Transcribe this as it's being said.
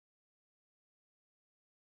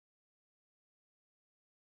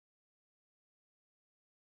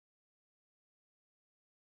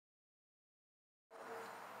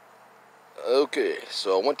Okay,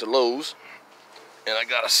 so I went to Lowe's and I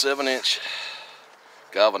got a 7-inch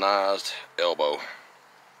galvanized elbow.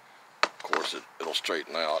 Of course, it'll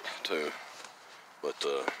straighten out too, but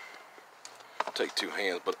take 2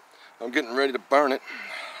 hands. But I'm getting ready to burn it.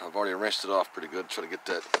 I've already rinsed it off pretty good, try to get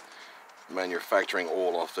that manufacturing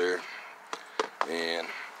oil off there. And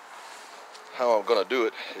how I'm gonna do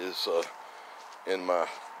it is in my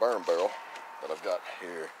burn barrel that I've got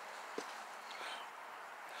here.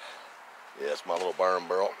 Yeah, it's my little burn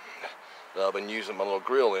barrel that I've been using my little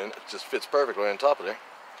grill in. It just fits perfectly on top of there.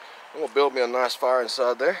 I'm gonna build me a nice fire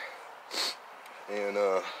inside there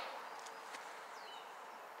and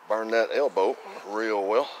burn that elbow real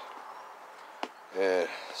well, and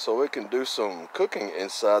so we can do some cooking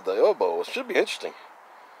inside the elbow. It should be interesting.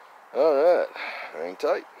 All right, hang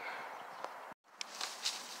tight.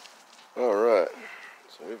 All right,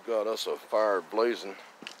 so we've got us a fire blazing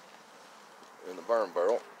in the burn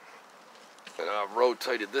barrel, and I've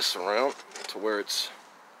rotated this around to where it's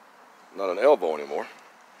not an elbow anymore,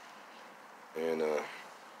 and I'm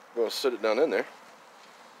going to sit it down in there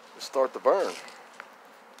and start the burn.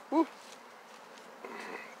 Woo.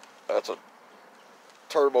 That's a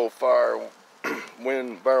turbo fire,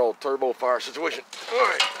 wind barrel turbo fire situation. All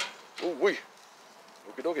right. Ooh wee.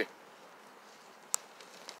 Okie dokie.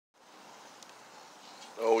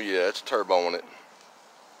 Oh yeah, it's turboing it.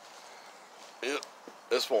 Yep.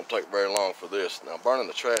 This won't take very long for this. Now burning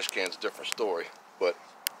the trash can's a different story, but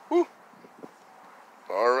whoo.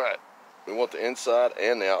 All right. We want the inside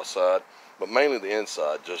and the outside, but mainly the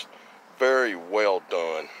inside. Just very well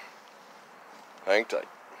done. Hang tight.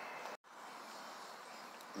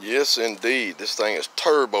 Yes, indeed. This thing is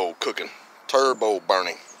turbo cooking, turbo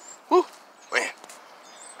burning. Woo, man.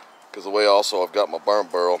 Because the way also I've got my burn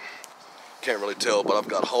barrel, can't really tell, but I've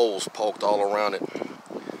got holes poked all around it,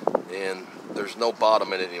 and there's no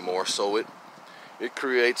bottom in it anymore, so it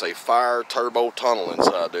creates a fire turbo tunnel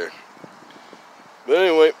inside there. But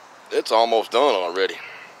anyway, it's almost done already.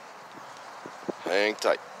 Hang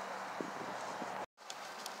tight.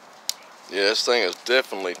 Yeah, this thing is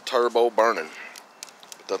definitely turbo burning.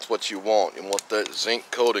 But that's what you want. You want that zinc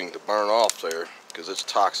coating to burn off there, because it's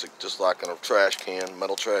toxic, just like in a trash can,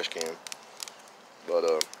 metal trash can. But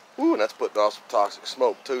ooh, and that's putting off some toxic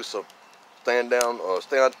smoke too. So stand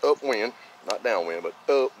upwind, not downwind, but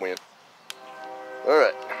upwind. All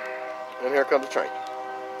right, and here comes the train.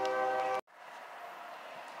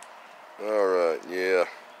 All right, yeah,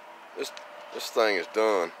 this thing is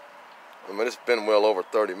done. I mean, it's been well over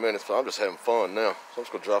 30 minutes, so I'm just having fun now. So I'm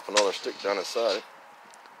just gonna drop another stick down inside it.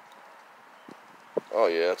 Oh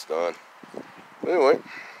yeah, it's done. Anyway,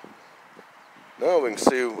 now we can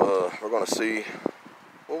see, we're gonna see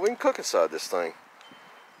what we can cook inside this thing.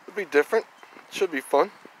 It'll be different, should be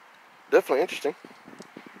fun, definitely interesting.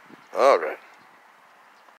 All right.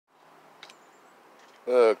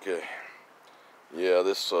 Okay, yeah,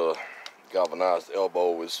 this galvanized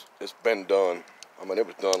elbow it's been done. I mean, it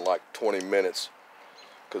was done like 20 minutes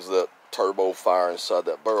because of that turbo fire inside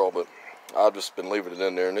that barrel, but I've just been leaving it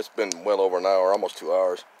in there, and it's been well over an hour, almost 2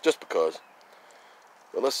 hours, just because.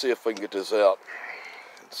 But let's see if we can get this out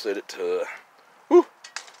and set it to, whew,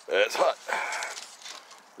 that's hot.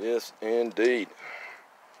 Yes, indeed.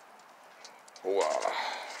 Wow.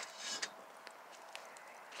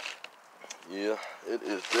 Yeah, it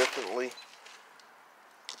is definitely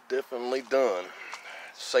done.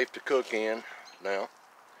 It's safe to cook in now.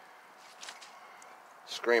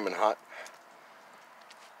 Screaming hot.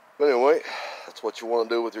 But anyway, that's what you want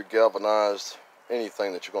to do with your galvanized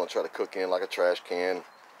anything that you're going to try to cook in, like a trash can.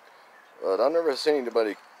 But I've never seen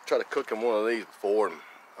anybody try to cook in one of these before, and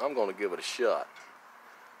I'm going to give it a shot.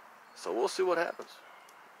 So we'll see what happens.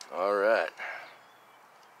 All right.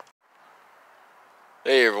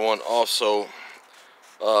 Hey everyone, also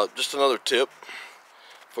just another tip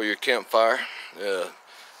for your campfire.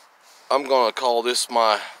 I'm gonna call this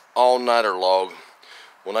my all-nighter log.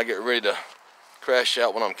 When I get ready to crash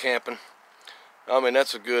out when I'm camping, I mean,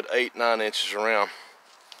 that's a good 8-9 inches around.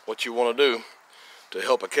 What you want to do to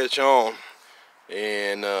help it catch on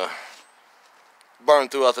and burn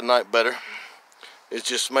throughout the night better is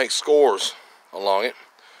just make scores along it,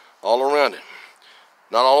 all around it.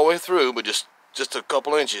 Not all the way through, but just a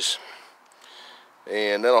couple inches,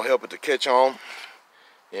 and that'll help it to catch on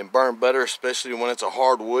and burn better, especially when it's a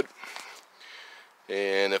hardwood.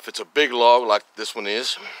 And if it's a big log like this one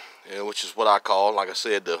is, which is what I call, like I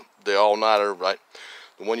said, the all-nighter, right?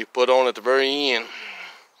 The one you put on at the very end,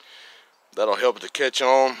 that'll help it to catch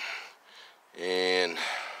on and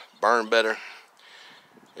burn better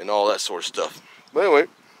and all that sort of stuff. But anyway,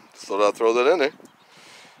 just thought I'd throw that in there.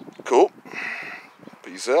 Cool.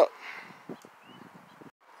 Peace out.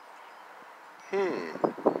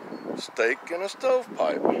 Steak in a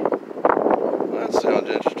stovepipe. That sounds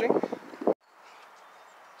interesting.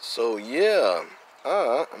 So yeah,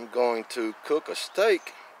 I am going to cook a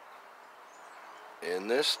steak in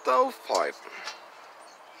this stovepipe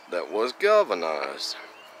that was galvanized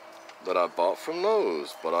that I bought from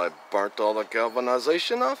Lowe's, but I burnt all the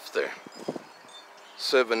galvanization off there.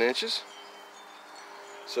 7 inches,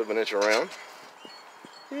 7-inch around.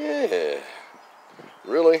 Yeah,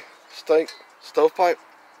 really, steak, stovepipe.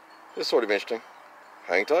 It's sort of interesting.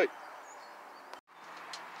 Hang tight.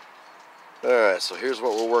 Alright, so here's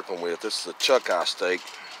what we're working with. This is a chuck eye steak,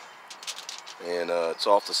 and it's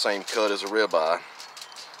off the same cut as a ribeye.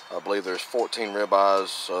 I believe there's 14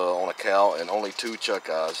 ribeyes on a cow and only 2 chuck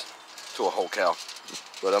eyes to a whole cow.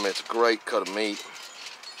 But I mean, it's a great cut of meat.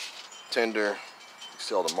 Tender. You can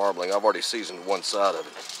see all the marbling. I've already seasoned one side of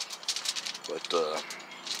it. But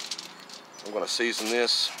I'm going to season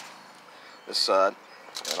this side.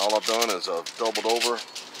 And all I've done is I've doubled over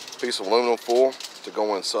a piece of aluminum foil to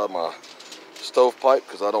go inside my stovepipe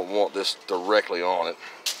because I don't want this directly on it.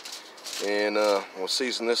 And we'll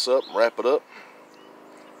season this up, wrap it up.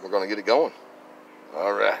 We're going to get it going.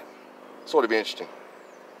 Alright, sort of be interesting.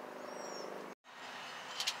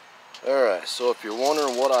 Alright, so if you're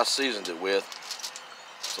wondering what I seasoned it with,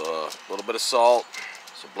 it's a little bit of salt,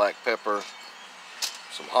 some black pepper,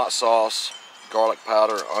 some hot sauce, garlic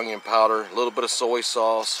powder, onion powder, a little bit of soy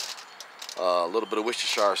sauce, a little bit of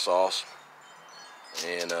Worcestershire sauce,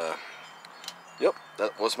 and yep,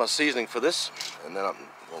 that was my seasoning for this. And then I'm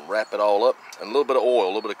going to wrap it all up, and a little bit of oil, a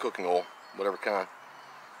little bit of cooking oil, whatever kind.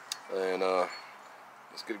 And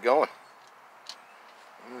let's get it going.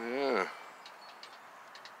 Yeah.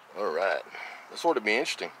 Alright, this ought to be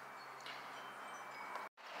interesting.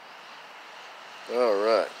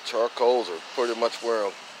 Alright, charcoals are pretty much where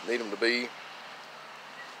I need them to be.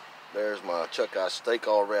 There's my chuck eye steak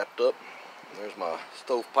all wrapped up. There's my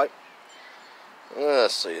stovepipe.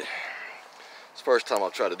 Let's see. It's the first time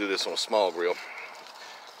I've tried to do this on a small grill.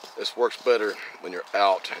 This works better when you're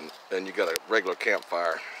out and you got a regular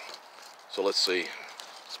campfire. So let's see.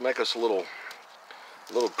 Let's make us a little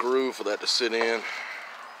groove for that to sit in.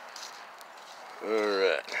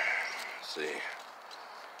 Alright. Let's see.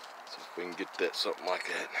 See if we can get that something like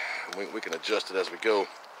that. We can adjust it as we go.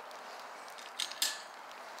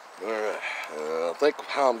 Alright. I think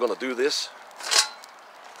how I'm going to do this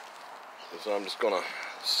is I'm just going to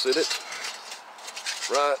sit it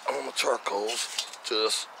right on the charcoals,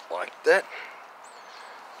 just like that.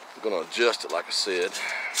 I'm going to adjust it like I said.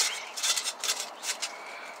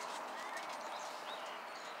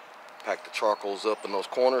 Pack the charcoals up in those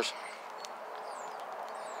corners.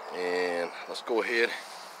 And let's go ahead and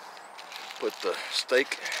put the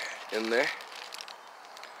steak in there.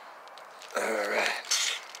 Alright.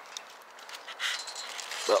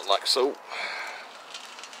 About like so.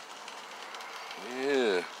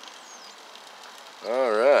 Yeah.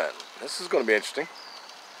 Alright. This is going to be interesting.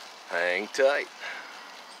 Hang tight.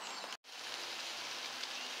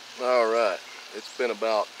 Alright. It's been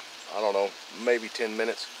about, I don't know, maybe 10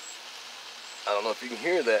 minutes. I don't know if you can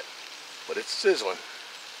hear that, but it's sizzling.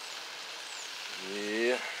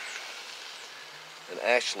 Yeah. And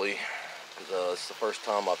actually, because it's the first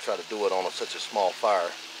time I've tried to do it on such a small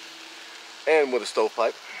fire and with a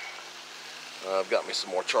stovepipe. I've got me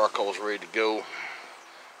some more charcoals ready to go,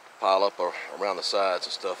 pile up around the sides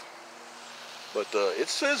and stuff. But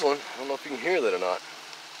it's sizzling. I don't know if you can hear that or not.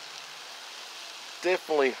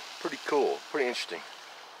 Definitely pretty cool, pretty interesting.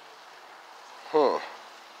 Huh.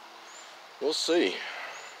 We'll see.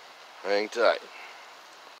 Hang tight.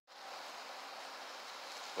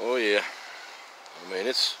 Oh yeah. I mean,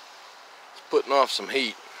 it's putting off some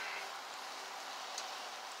heat.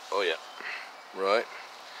 Oh yeah. Right.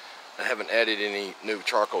 I haven't added any new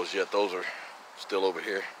charcoals yet. Those are still over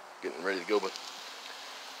here, getting ready to go. But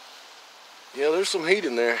yeah, there's some heat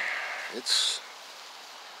in there. It's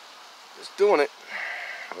doing it.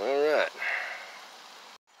 All right.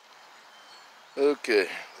 Okay,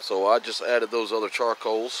 so I just added those other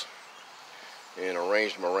charcoals and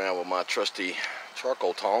arranged them around with my trusty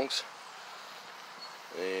charcoal tongs.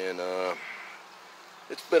 And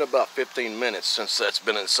it's been about 15 minutes since that's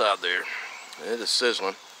been inside there. It is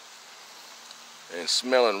sizzling and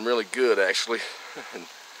smelling really good, actually.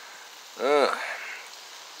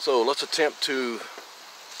 So let's attempt to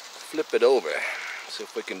flip it over. See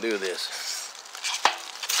if we can do this.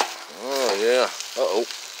 Oh yeah. Uh-oh.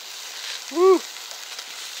 Woo!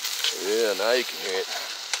 Yeah, now you can hear it.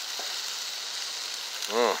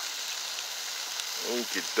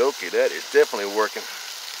 Okie dokie, that is definitely working.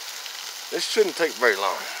 This shouldn't take very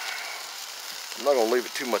long. I'm not gonna leave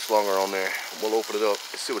it too much longer on there. We'll open it up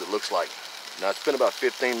and see what it looks like. Now it's been about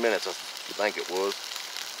 15 minutes, I think it was.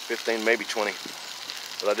 15, maybe 20.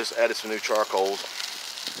 But I just added some new charcoals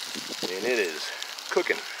and it is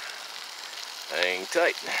cooking. Hang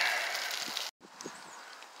tight.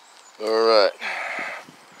 Alright.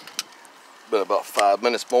 Been about 5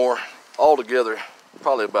 minutes more. Altogether,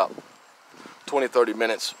 probably about 20-30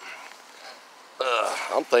 minutes.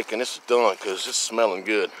 I'm thinking this is done because it's smelling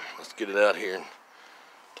good. Let's get it out here and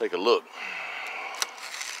take a look.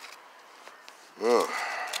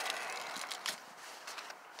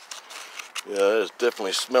 Yeah, it's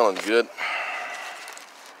definitely smelling good.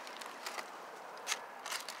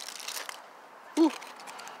 Whew.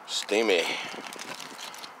 Steamy.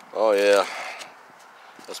 Oh yeah,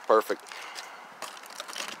 that's perfect.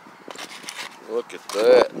 Look at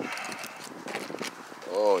that.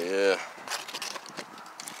 Oh yeah.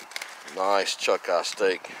 Nice chuck eye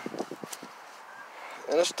steak.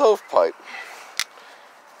 And a stovepipe.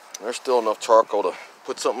 There's still enough charcoal to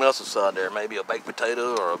put something else inside there. Maybe a baked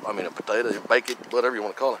potato, or a potato, you bake it, whatever you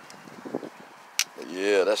want to call it. But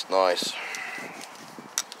yeah, that's nice.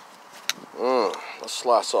 Let's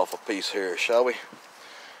slice off a piece here, shall we?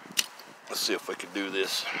 Let's see if we can do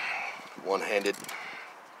this one-handed.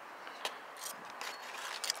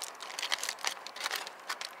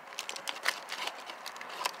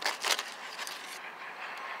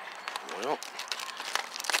 Well,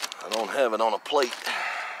 I don't have it on a plate.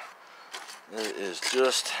 It is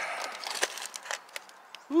just,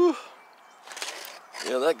 whew.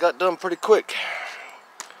 Yeah, that got done pretty quick.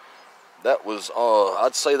 That was,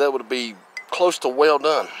 I'd say that would be close to well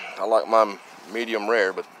done. I like mine medium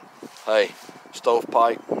rare, but hey,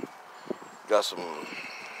 stovepipe, got some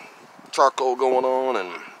charcoal going on,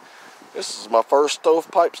 and this is my first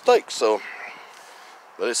stovepipe steak, so,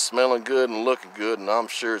 but it's smelling good and looking good, and I'm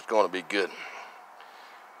sure it's going to be good.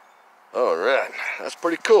 All right, that's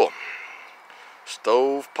pretty cool.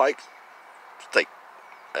 Stovepipe steak,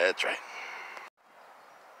 that's right.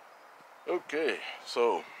 Okay,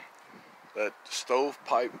 so that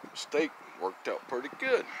stovepipe steak worked out pretty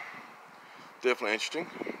good. Definitely interesting.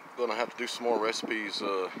 Gonna have to do some more recipes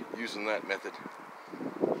using that method.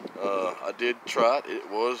 I did try it. It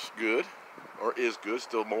was good, or is good.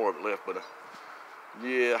 Still more of it left, but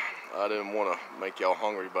yeah, I didn't want to make y'all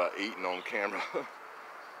hungry by eating on camera.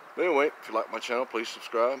 But anyway, if you like my channel, please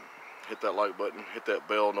subscribe. Hit that like button. Hit that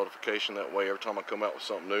bell notification. That way, every time I come out with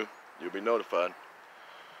something new, you'll be notified.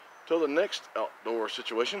 Till the next outdoor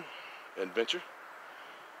situation, adventure.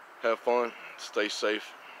 Have fun. Stay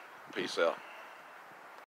safe. Peace out.